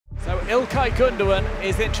Ilkay Gundogan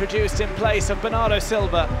is introduced in place of Bernardo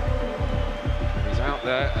Silva. He's out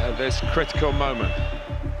there at this critical moment.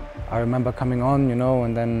 I remember coming on,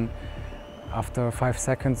 and then after 5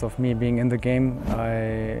 seconds of me being in the game,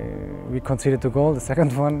 we conceded the goal, the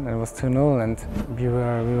second one, and it was 2-0, and we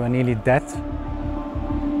were nearly dead.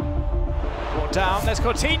 Brought down, there's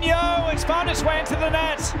Coutinho, it's found its way into the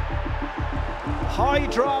net. High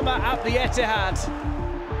drama at the Etihad.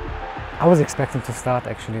 I was expecting to start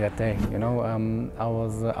actually that day, I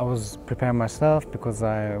was preparing myself because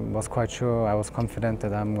I was quite sure, I was confident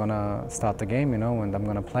that I'm gonna start the game, and I'm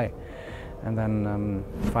gonna play. And then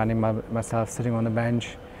finding myself sitting on the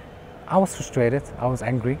bench, I was frustrated, I was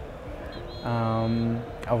angry,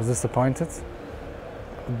 I was disappointed.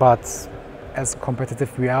 But as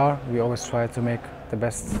competitive we are, we always try to make the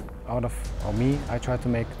best out of, I try to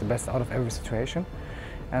make the best out of every situation.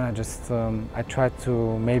 And I tried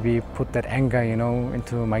to maybe put that anger,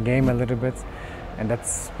 into my game a little bit. And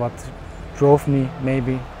that's what drove me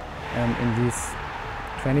maybe in these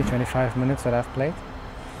 20-25 minutes that I've played.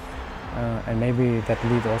 And maybe that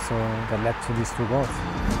led to these 2 goals.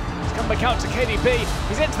 He's come back out to KDB,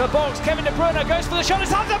 he's into the box, Kevin De Bruyne goes for the shot,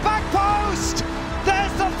 it's on the back post!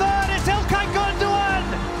 There's the third, it's Ilkay Gundogan!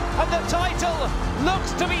 And the title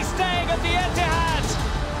looks to be staying at the Etihad!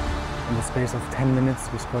 In the space of 10 minutes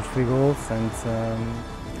we scored 3 goals, and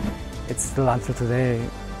it's still until today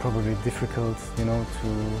probably difficult, to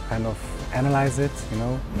kind of analyze it,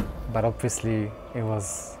 But obviously it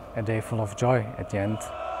was a day full of joy at the end.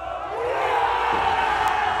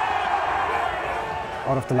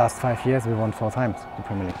 Out of the last 5 years, we won 4 times the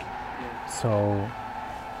Premier League. So,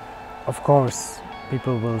 of course,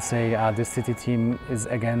 people will say, this City team is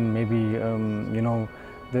again maybe,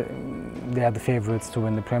 they are the favourites to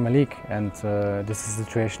win the Premier League, and this is a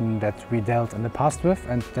situation that we dealt in the past with,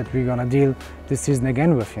 and that we're gonna deal this season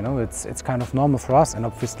again with. It's kind of normal for us, and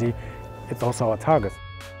obviously, it's also our target.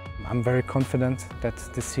 I'm very confident that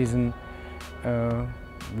this season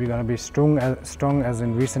we're gonna be strong as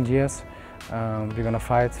in recent years. We're gonna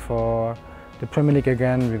fight for the Premier League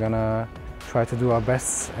again. We're gonna try to do our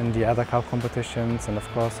best in the other cup competitions, and of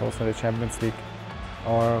course also the Champions League.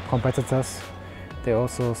 Our competitors, they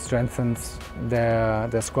also strengthened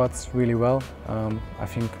their squads really well. I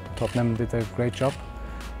think Tottenham did a great job.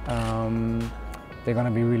 They're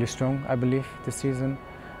gonna be really strong, I believe, this season.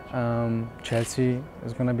 Chelsea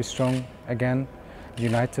is gonna be strong again.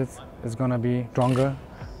 United is gonna be stronger.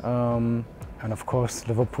 And of course,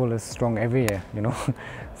 Liverpool is strong every year,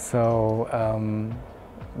 So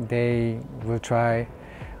they will try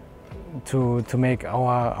to make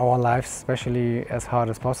our lives, especially, as hard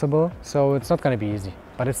as possible. So it's not going to be easy,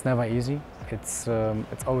 but it's never easy. It's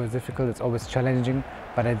always difficult. It's always challenging.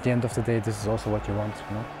 But at the end of the day, this is also what you want,